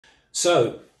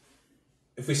So,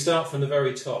 if we start from the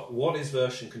very top, what is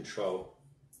version control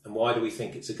and why do we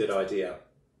think it's a good idea?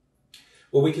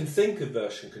 Well, we can think of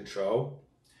version control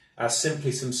as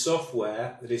simply some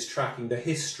software that is tracking the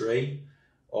history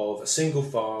of a single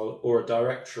file or a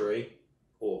directory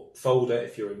or folder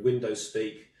if you're in Windows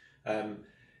speak, and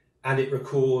it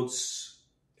records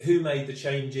who made the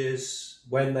changes,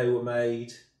 when they were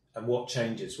made, and what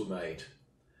changes were made.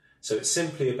 So it's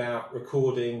simply about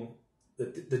recording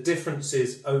the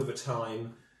differences over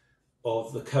time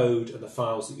of the code and the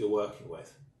files that you're working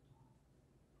with.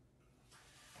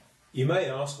 You may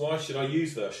ask, why should I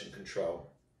use version control?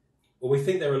 Well, we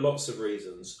think there are lots of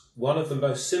reasons. One of the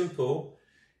most simple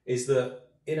is that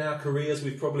in our careers,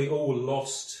 we've probably all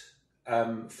lost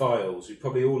files. We've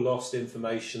probably all lost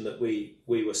information that we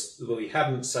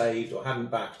hadn't saved or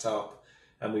hadn't backed up,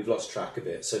 and we've lost track of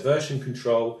it. So version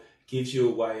control gives you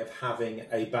a way of having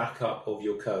a backup of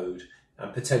your code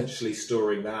and potentially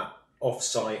storing that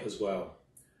off-site as well.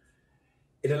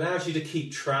 It allows you to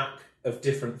keep track of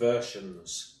different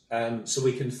versions. So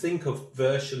we can think of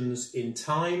versions in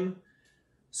time,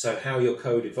 so how your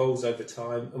code evolves over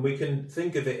time, and we can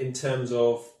think of it in terms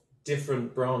of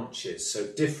different branches, so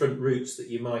different routes that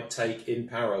you might take in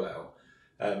parallel.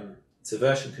 So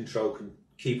version control can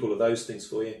keep all of those things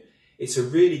for you. It's a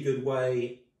really good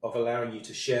way of allowing you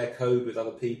to share code with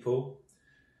other people.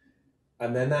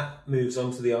 And then that moves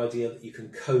on to the idea that you can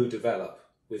co-develop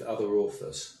with other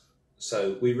authors.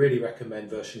 So we really recommend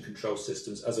version control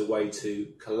systems as a way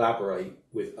to collaborate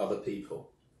with other people.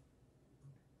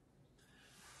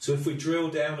 So if we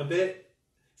drill down a bit,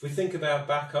 if we think about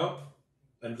backup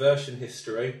and version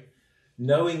history,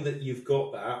 knowing that you've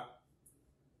got that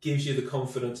gives you the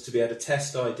confidence to be able to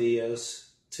test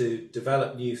ideas, to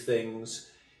develop new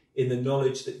things in the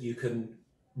knowledge that you can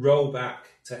roll back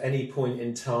to any point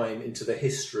in time into the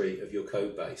history of your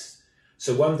code base.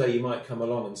 So one day you might come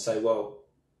along and say, well,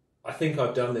 I think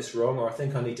I've done this wrong, or I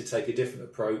think I need to take a different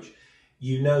approach.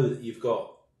 You know that you've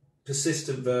got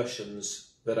persistent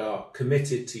versions that are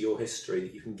committed to your history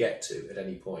that you can get to at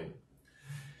any point.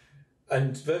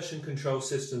 And version control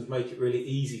systems make it really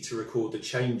easy to record the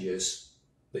changes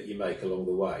that you make along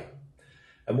the way.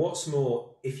 And what's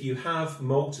more, if you have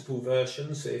multiple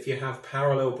versions, so if you have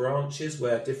parallel branches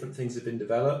where different things have been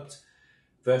developed,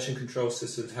 version control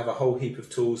systems have a whole heap of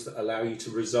tools that allow you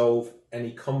to resolve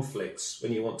any conflicts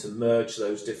when you want to merge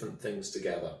those different things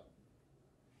together.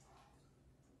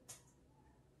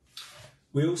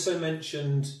 We also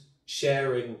mentioned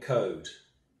sharing code,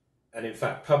 and in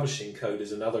fact publishing code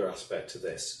is another aspect of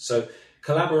this. So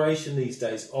collaboration these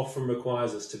days often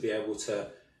requires us to be able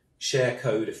to share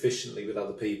code efficiently with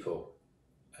other people.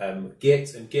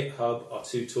 Git and GitHub are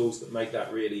two tools that make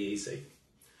that really easy.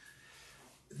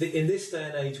 In this day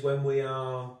and age, when we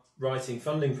are writing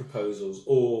funding proposals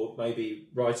or maybe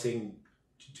writing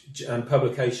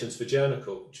publications for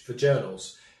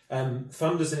journals,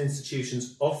 funders and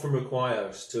institutions often require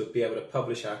us to be able to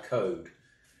publish our code.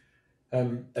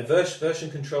 And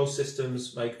version control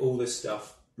systems make all this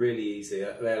stuff really easy.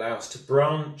 They allow us to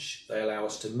branch, they allow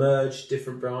us to merge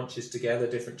different branches together,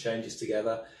 different changes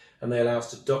together, and they allow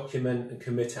us to document and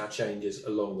commit our changes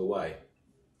along the way.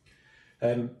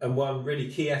 And one really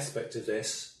key aspect of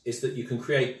this is that you can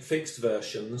create fixed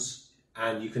versions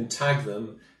and you can tag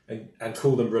them and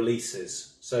call them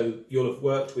releases. So you'll have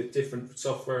worked with different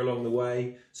software along the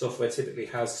way. Software typically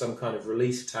has some kind of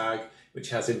release tag which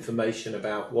has information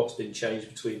about what's been changed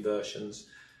between versions.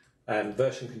 And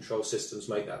version control systems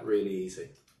make that really easy.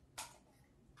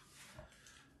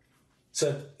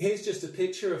 So here's just a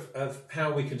picture of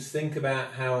how we can think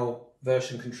about how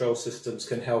version control systems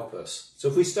can help us. So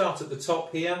if we start at the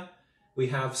top here, we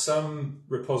have some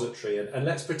repository, and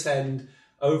let's pretend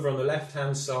over on the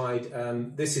left-hand side,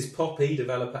 this is Poppy,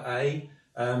 developer A,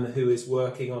 who is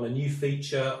working on a new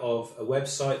feature of a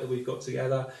website that we've got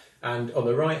together. And on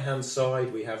the right-hand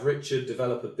side, we have Richard,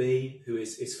 developer B, who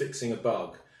is fixing a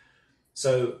bug.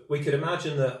 So we could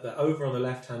imagine that over on the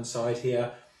left-hand side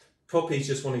here, Poppy's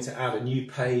just wanting to add a new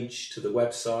page to the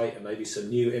website and maybe some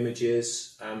new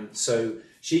images. So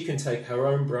she can take her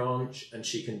own branch and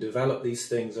she can develop these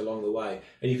things along the way.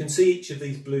 And you can see each of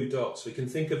these blue dots. We can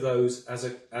think of those as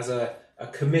a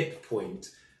commit point,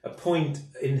 a point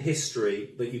in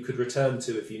history that you could return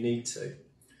to if you need to.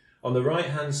 On the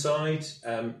right-hand side,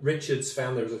 Richard's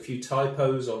found there was a few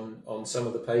typos on some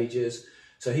of the pages.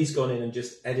 So he's gone in and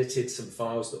just edited some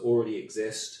files that already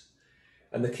exist.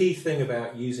 And the key thing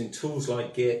about using tools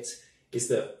like Git is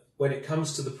that when it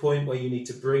comes to the point where you need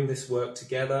to bring this work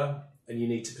together and you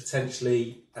need to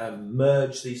potentially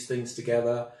merge these things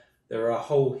together, there are a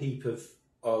whole heap of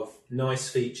of nice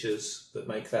features that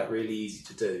make that really easy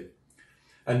to do.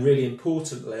 And really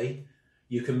importantly,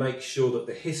 you can make sure that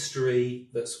the history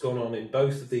that's gone on in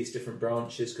both of these different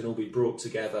branches can all be brought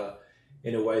together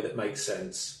in a way that makes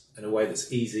sense, in a way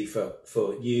that's easy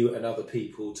for you and other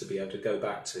people to be able to go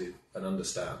back to and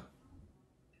understand.